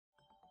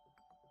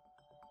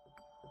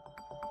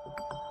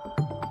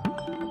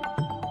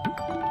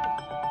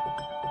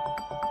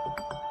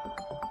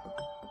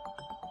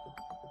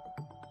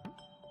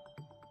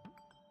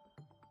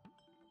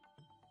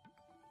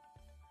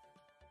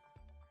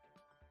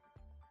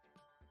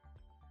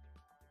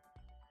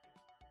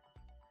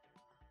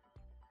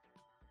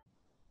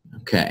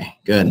Okay,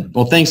 good.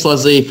 Well, thanks,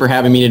 Leslie, for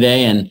having me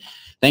today, and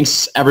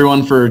thanks,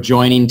 everyone, for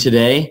joining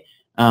today.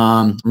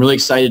 I'm really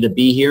excited to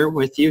be here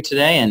with you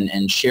today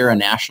and share a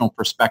national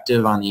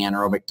perspective on the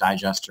anaerobic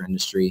digester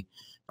industry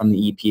from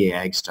the EPA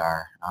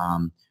AgStar.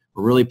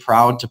 We're really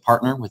proud to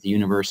partner with the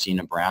University of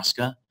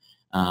Nebraska.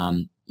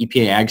 EPA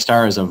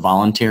AgStar is a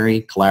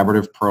voluntary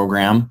collaborative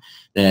program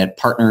that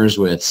partners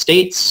with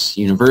states,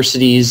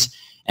 universities,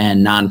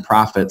 and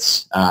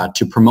nonprofits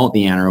to promote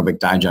the anaerobic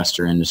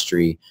digester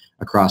industry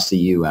across the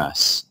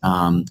U.S.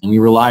 And we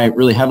rely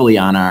really heavily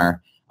on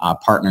our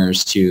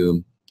partners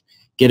to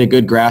get a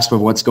good grasp of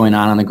what's going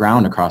on the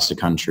ground across the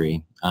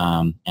country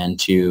and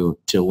to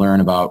learn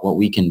about what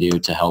we can do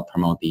to help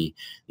promote the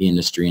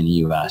industry in the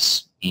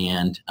U.S.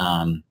 And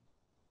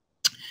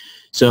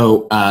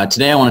so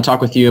today I want to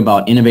talk with you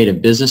about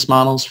innovative business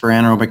models for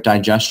anaerobic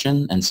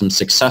digestion and some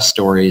success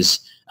stories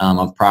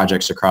of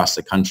projects across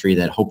the country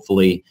that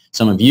hopefully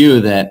some of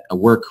you that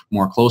work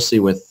more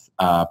closely with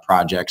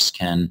projects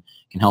can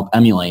help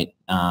emulate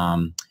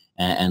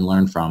and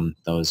learn from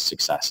those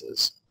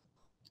successes.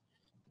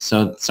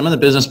 So some of the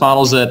business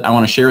models that I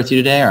want to share with you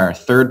today are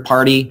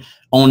third-party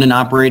owned and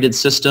operated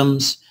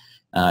systems,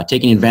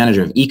 taking advantage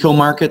of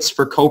eco-markets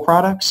for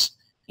co-products,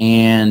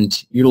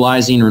 and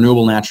utilizing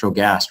renewable natural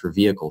gas for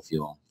vehicle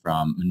fuel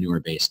from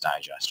manure-based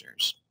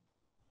digesters.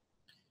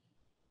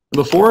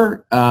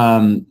 Before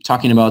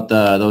talking about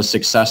those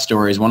success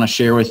stories, I want to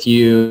share with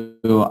you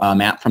a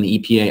map from the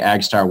EPA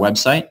AgStar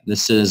website.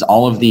 This is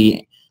all of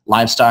the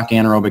livestock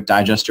anaerobic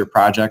digester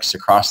projects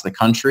across the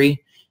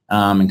country.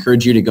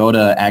 Encourage you to go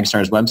to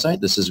AgStar's website.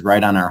 This is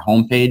right on our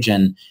homepage,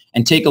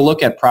 and take a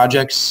look at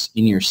projects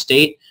in your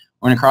state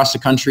or across the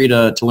country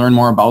to learn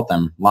more about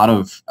them. A lot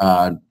of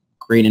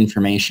great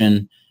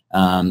information,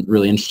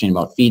 really interesting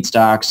about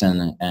feedstocks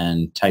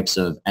and types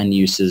of end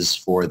uses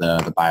for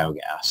the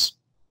biogas.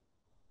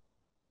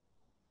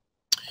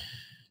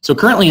 So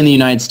currently in the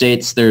United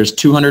States, there's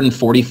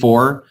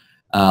 244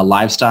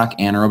 livestock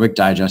anaerobic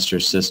digester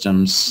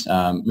systems,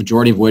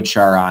 majority of which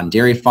are on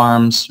dairy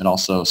farms, but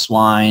also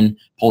swine,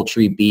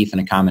 poultry, beef,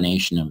 and a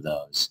combination of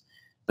those.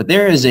 But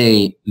there is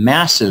a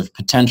massive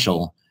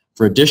potential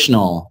for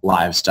additional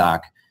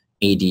livestock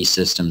AD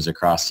systems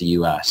across the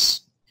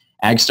U.S.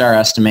 AgStar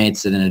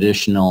estimates that an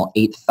additional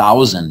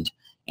 8,000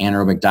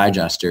 anaerobic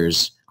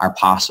digesters are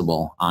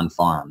possible on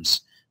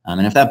farms.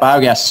 And if that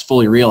biogas is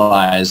fully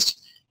realized,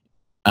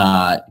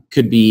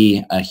 could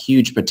be a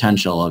huge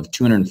potential of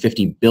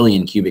 250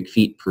 billion cubic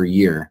feet per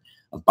year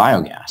of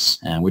biogas,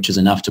 which is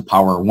enough to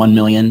power 1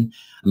 million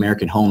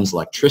American homes'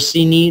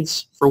 electricity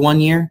needs for 1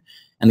 year.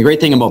 And the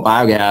great thing about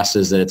biogas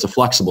is that it's a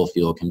flexible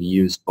fuel. It can be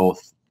used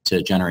both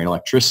to generate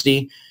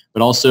electricity,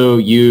 but also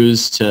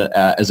used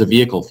as a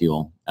vehicle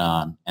fuel.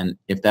 And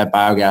if that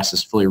biogas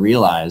is fully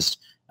realized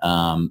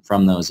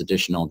from those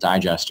additional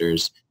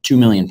digesters, 2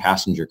 million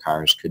passenger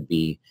cars could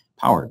be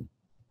powered.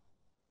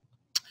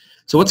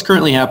 So what's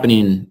currently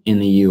happening in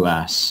the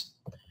U.S.?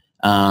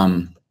 So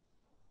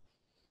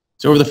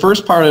over the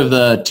first part of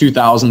the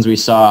 2000s, we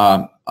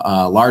saw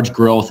large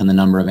growth in the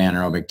number of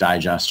anaerobic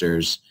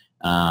digesters.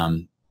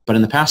 But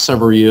in the past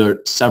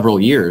several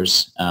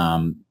years,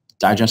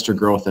 digester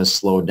growth has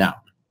slowed down.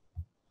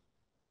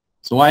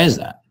 So why is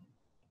that?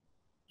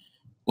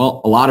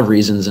 Well, a lot of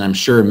reasons, and I'm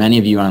sure many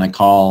of you on the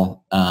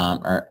call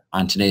or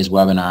on today's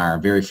webinar are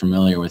very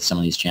familiar with some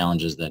of these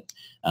challenges that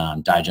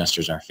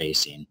digesters are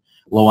facing.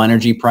 Low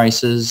energy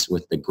prices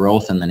with the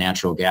growth in the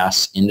natural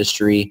gas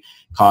industry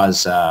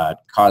cause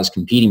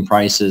competing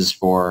prices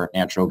for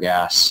natural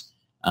gas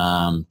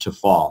to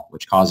fall,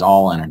 which cause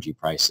all energy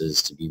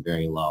prices to be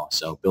very low.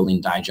 So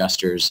building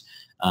digesters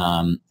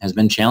has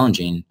been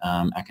challenging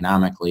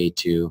economically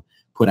to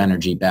put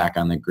energy back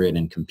on the grid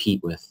and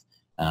compete with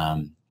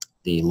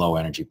the low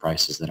energy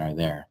prices that are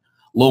there.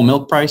 Low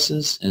milk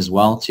prices as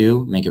well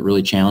too make it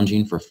really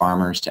challenging for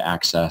farmers to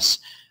access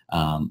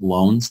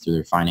loans through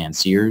their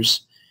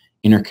financiers.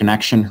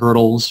 Interconnection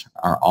hurdles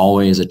are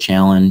always a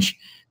challenge,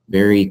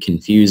 very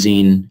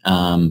confusing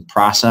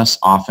process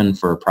often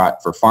for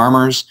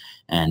farmers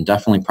and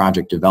definitely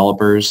project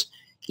developers.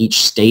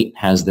 Each state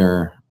has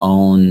their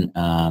own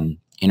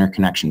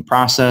interconnection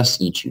process.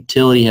 Each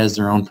utility has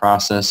their own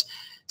process.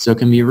 So it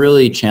can be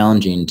really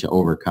challenging to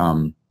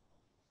overcome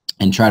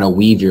and try to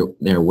weave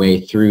their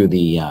way through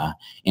the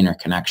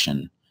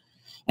interconnection.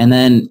 And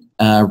then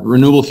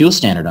renewable fuel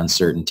standard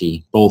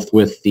uncertainty, both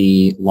with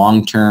the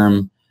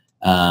long-term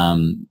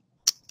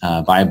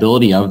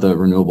viability of the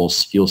renewable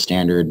fuel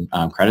standard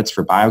credits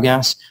for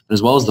biogas, but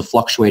as well as the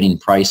fluctuating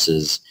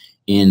prices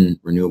in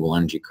renewable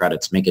energy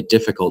credits make it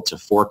difficult to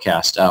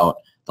forecast out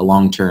the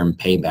long-term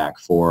payback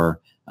for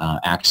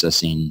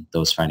accessing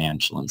those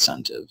financial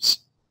incentives.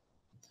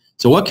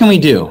 So what can we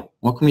do?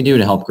 What can we do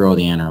to help grow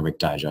the anaerobic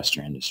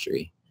digester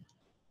industry?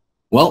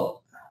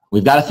 Well,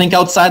 we've got to think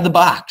outside the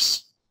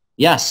box.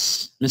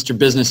 Yes, Mr.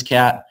 Business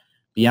Cat,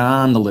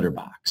 beyond the litter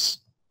box.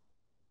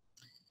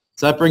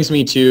 So that brings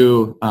me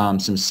to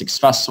some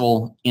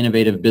successful,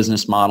 innovative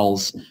business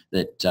models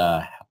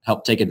that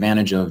help take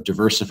advantage of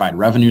diversified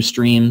revenue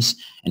streams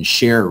and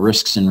share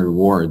risks and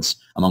rewards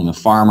among the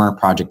farmer,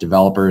 project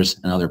developers,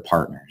 and other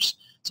partners.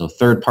 So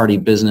third-party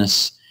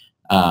business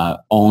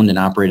owned and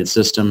operated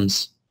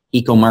systems,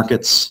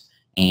 eco-markets,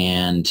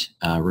 and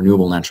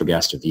renewable natural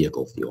gas to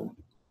vehicle fuel.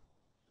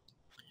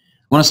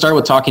 I want to start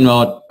with talking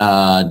about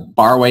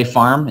Barway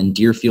Farm in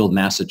Deerfield,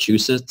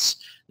 Massachusetts.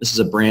 This is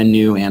a brand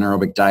new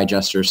anaerobic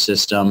digester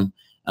system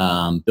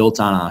built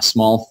on a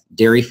small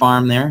dairy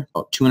farm there.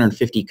 About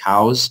 250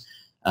 cows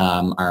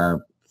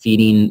are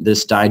feeding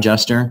this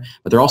digester,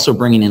 but they're also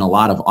bringing in a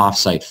lot of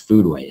off-site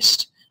food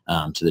waste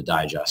to the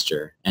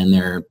digester, and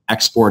they're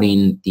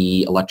exporting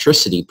the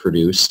electricity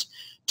produced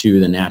to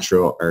the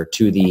natural or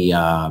to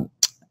the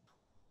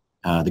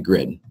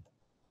grid.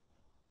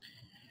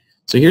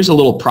 So here's a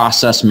little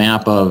process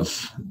map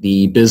of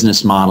the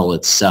business model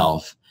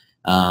itself.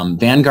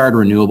 Vanguard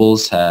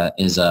Renewables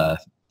is a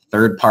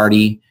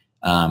third-party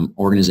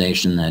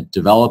organization that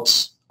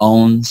develops,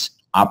 owns,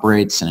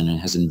 operates, and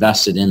has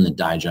invested in the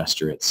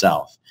digester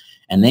itself.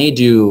 And they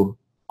do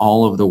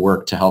all of the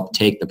work to help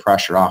take the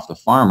pressure off the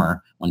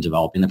farmer when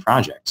developing the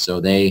project. So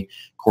they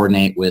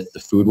coordinate with the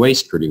food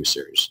waste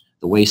producers,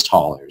 the waste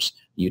haulers,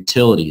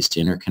 utilities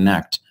to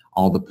interconnect,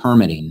 all the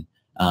permitting,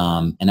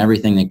 and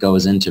everything that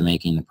goes into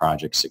making the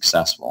project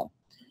successful.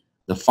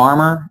 The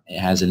farmer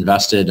has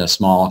invested a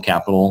small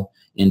capital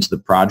into the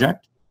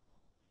project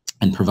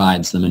and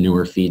provides the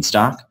manure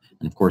feedstock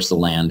and, of course, the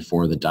land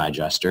for the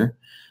digester.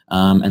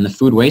 And the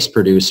food waste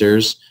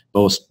producers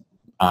both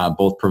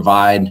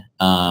provide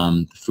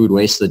food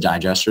waste to the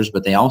digesters,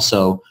 but they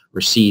also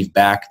receive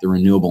back the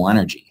renewable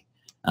energy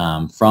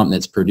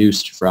that's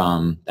produced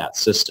from that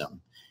system.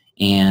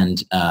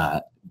 And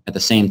at the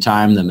same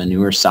time, the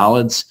manure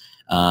solids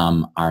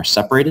are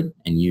separated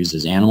and used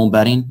as animal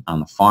bedding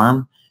on the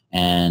farm,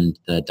 and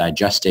the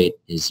digestate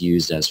is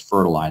used as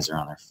fertilizer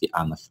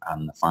on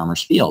the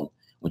farmer's field,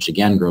 which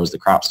again grows the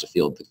crops to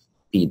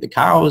feed the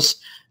cows.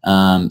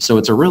 So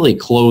it's a really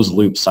closed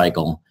loop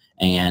cycle,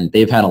 and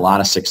they've had a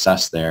lot of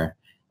success there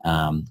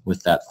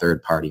with that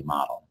third-party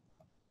model.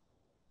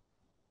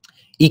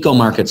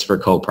 Eco-markets for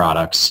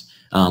co-products.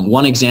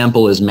 One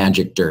example is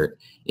Magic Dirt.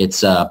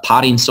 It's a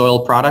potting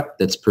soil product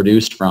that's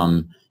produced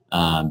from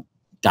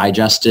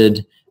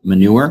digested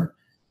manure.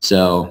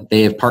 So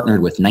they have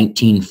partnered with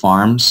 19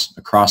 farms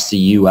across the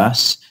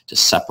U.S. to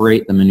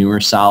separate the manure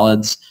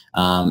solids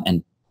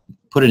and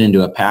put it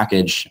into a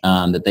package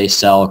that they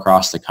sell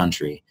across the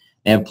country.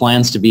 They have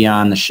plans to be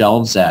on the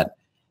shelves at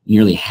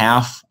nearly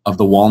half of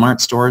the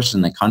Walmart stores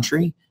in the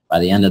country by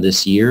the end of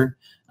this year.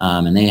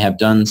 And they have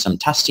done some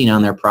testing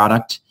on their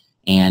product.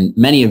 And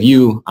many of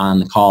you on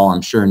the call,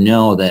 I'm sure,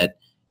 know that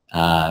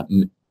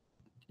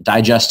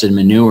digested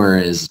manure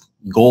is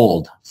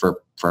gold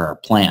for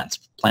plant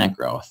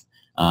growth.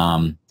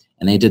 And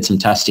they did some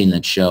testing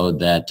that showed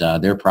that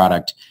their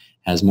product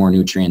has more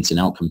nutrients and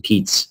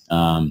outcompetes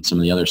some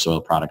of the other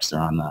soil products that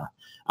are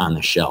on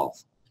the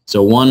shelf.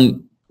 So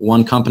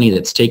one company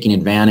that's taking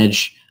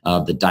advantage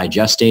of the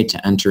digestate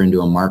to enter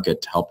into a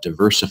market to help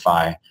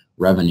diversify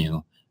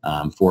revenue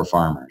for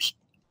farmers.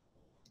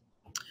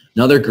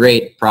 Another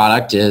great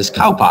product is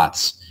cow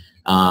pots.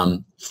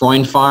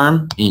 Freund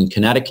Farm in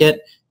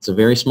Connecticut. It's a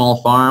very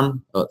small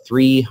farm. About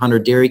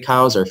 300 dairy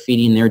cows are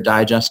feeding their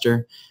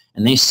digester,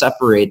 and they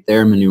separate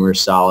their manure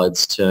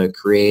solids to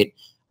create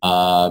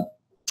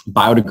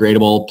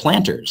biodegradable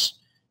planters.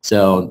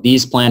 So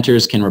these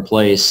planters can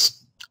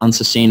replace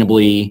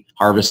unsustainably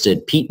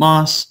harvested peat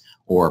moss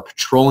or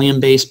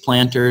petroleum-based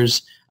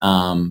planters,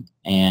 and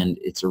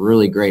it's a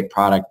really great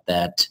product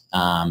that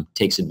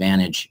takes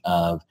advantage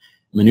of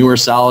manure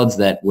solids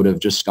that would have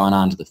just gone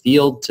onto the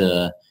field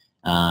to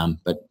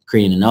but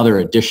creating another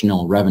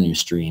additional revenue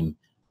stream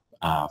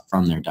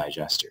from their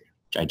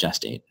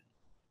digestate.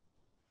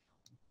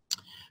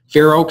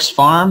 Fair Oaks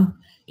Farm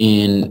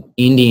in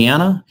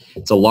Indiana.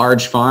 It's a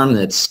large farm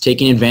that's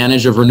taking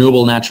advantage of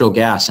renewable natural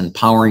gas and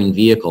powering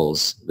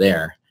vehicles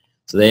there.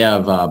 So they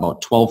have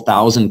about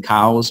 12,000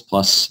 cows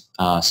plus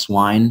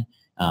swine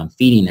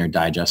feeding their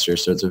digesters.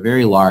 So it's a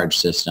very large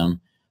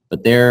system,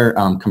 but they're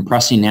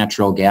compressing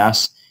natural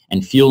gas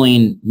and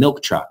fueling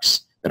milk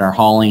trucks that are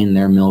hauling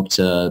their milk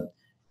to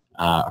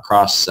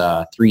across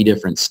 3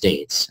 different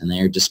states, and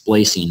they're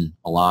displacing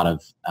a lot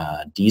of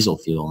diesel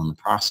fuel in the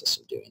process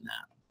of doing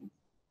that.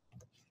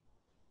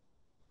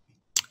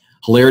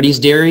 Hilarity's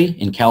Dairy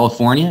in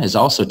California is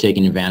also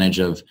taking advantage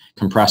of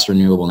compressed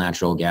renewable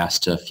natural gas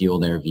to fuel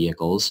their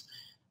vehicles,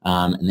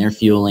 and they're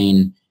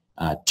fueling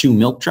 2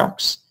 milk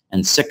trucks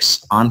and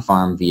 6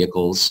 on-farm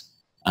vehicles,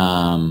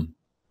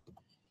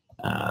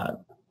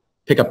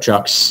 pickup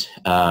trucks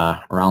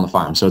around the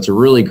farm. So it's a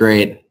really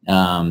great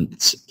farm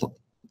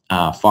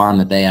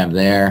that they have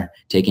there,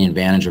 taking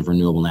advantage of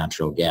renewable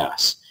natural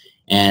gas.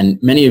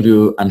 And many of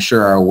you, I'm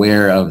sure, are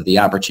aware of the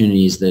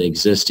opportunities that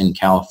exist in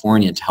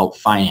California to help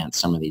finance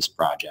some of these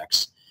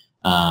projects.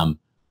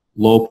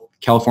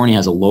 California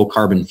has a low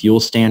carbon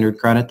fuel standard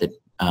credit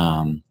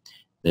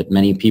that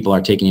many people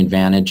are taking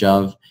advantage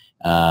of,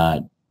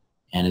 and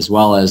as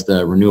well as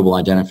the renewable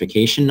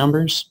identification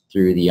numbers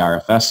through the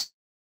RFS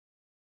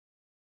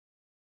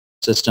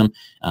system.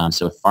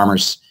 So if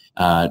farmers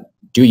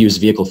do use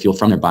vehicle fuel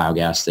from their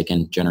biogas, they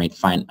can generate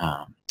fine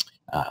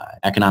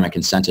economic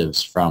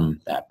incentives from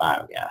that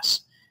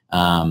biogas.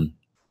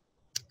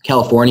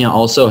 California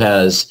also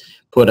has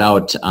put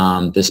out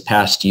this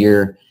past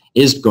year,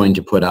 is going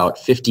to put out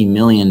 $50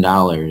 million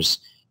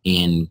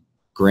in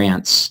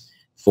grants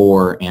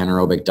for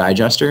anaerobic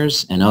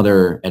digesters and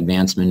other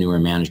advanced manure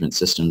management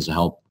systems to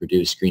help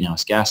reduce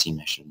greenhouse gas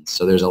emissions.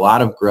 So there's a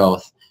lot of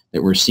growth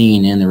that we're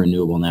seeing in the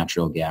renewable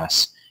natural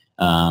gas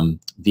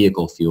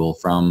vehicle fuel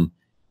from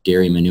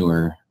dairy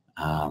manure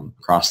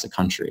across the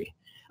country.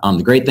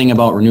 The great thing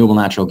about renewable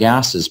natural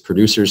gas is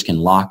producers can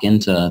lock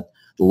into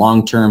the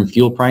long-term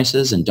fuel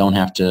prices and don't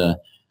have to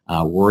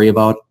worry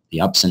about the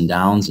ups and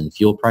downs in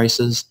fuel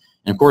prices.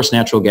 And of course,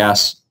 natural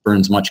gas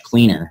burns much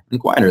cleaner and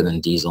quieter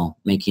than diesel,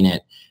 making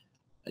it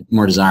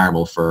more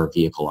desirable for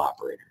vehicle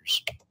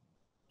operators.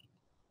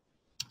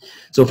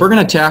 So if we're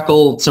going to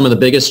tackle some of the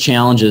biggest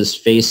challenges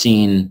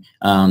facing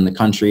the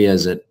country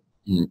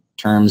in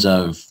terms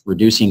of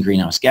reducing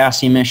greenhouse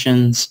gas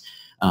emissions,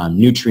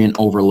 nutrient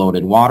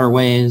overloaded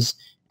waterways,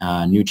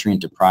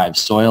 nutrient deprived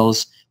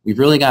soils, we've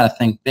really got to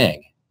think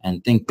big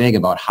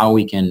about how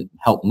we can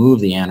help move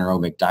the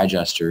anaerobic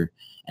digester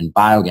and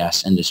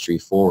biogas industry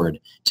forward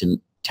to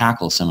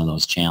tackle some of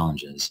those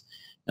challenges.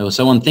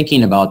 So when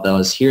thinking about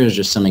those, here's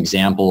just some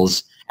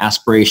examples,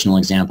 aspirational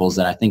examples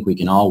that I think we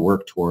can all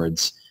work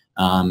towards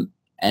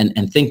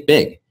and think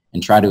big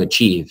and try to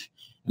achieve.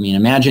 I mean,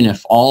 imagine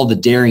if all the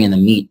dairy and the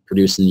meat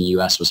produced in the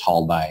U.S. was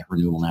hauled by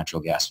renewable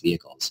natural gas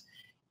vehicles.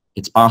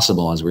 It's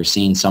possible, as we're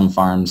seeing some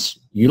farms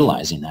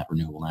utilizing that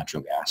renewable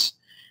natural gas.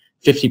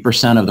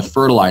 50% of the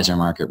fertilizer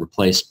market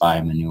replaced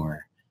by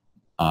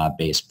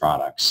manure-based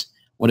products.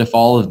 What if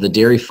all of the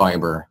dairy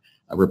fiber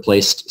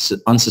replaced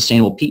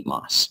unsustainable peat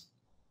moss?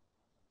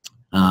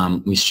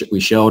 We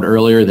showed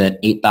earlier that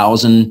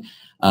 8,000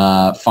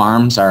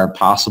 farms are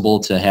possible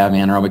to have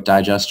anaerobic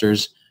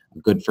digesters. A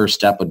good first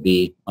step would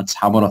be,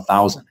 how about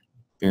 1,000?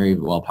 Very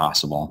well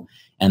possible.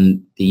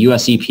 And the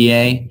US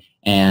EPA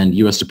and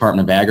US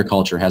Department of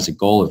Agriculture has a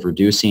goal of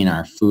reducing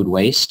our food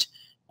waste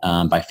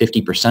by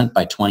 50%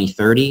 by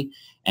 2030.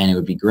 And it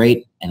would be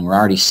great, and we're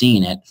already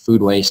seeing it,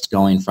 food waste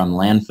going from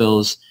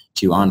landfills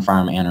to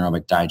on-farm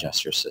anaerobic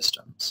digester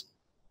systems.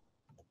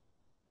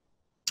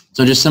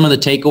 So just some of the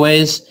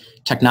takeaways.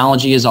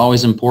 Technology is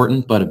always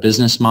important, but a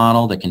business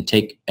model that can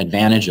take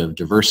advantage of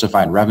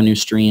diversified revenue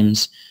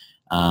streams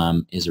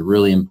is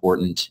really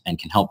important and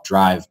can help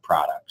drive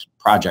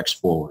projects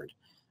forward.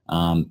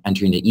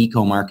 Entering the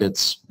eco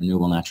markets,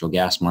 renewable natural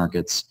gas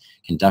markets,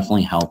 can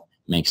definitely help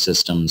make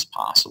systems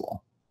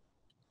possible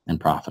and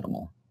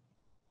profitable.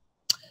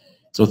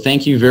 So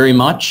thank you very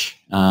much.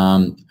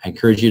 I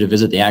encourage you to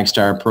visit the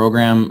AgStar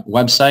program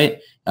website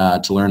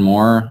to learn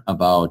more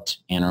about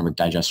anaerobic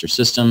digester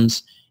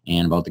systems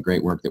and about the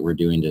great work that we're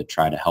doing to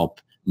try to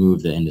help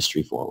move the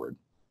industry forward.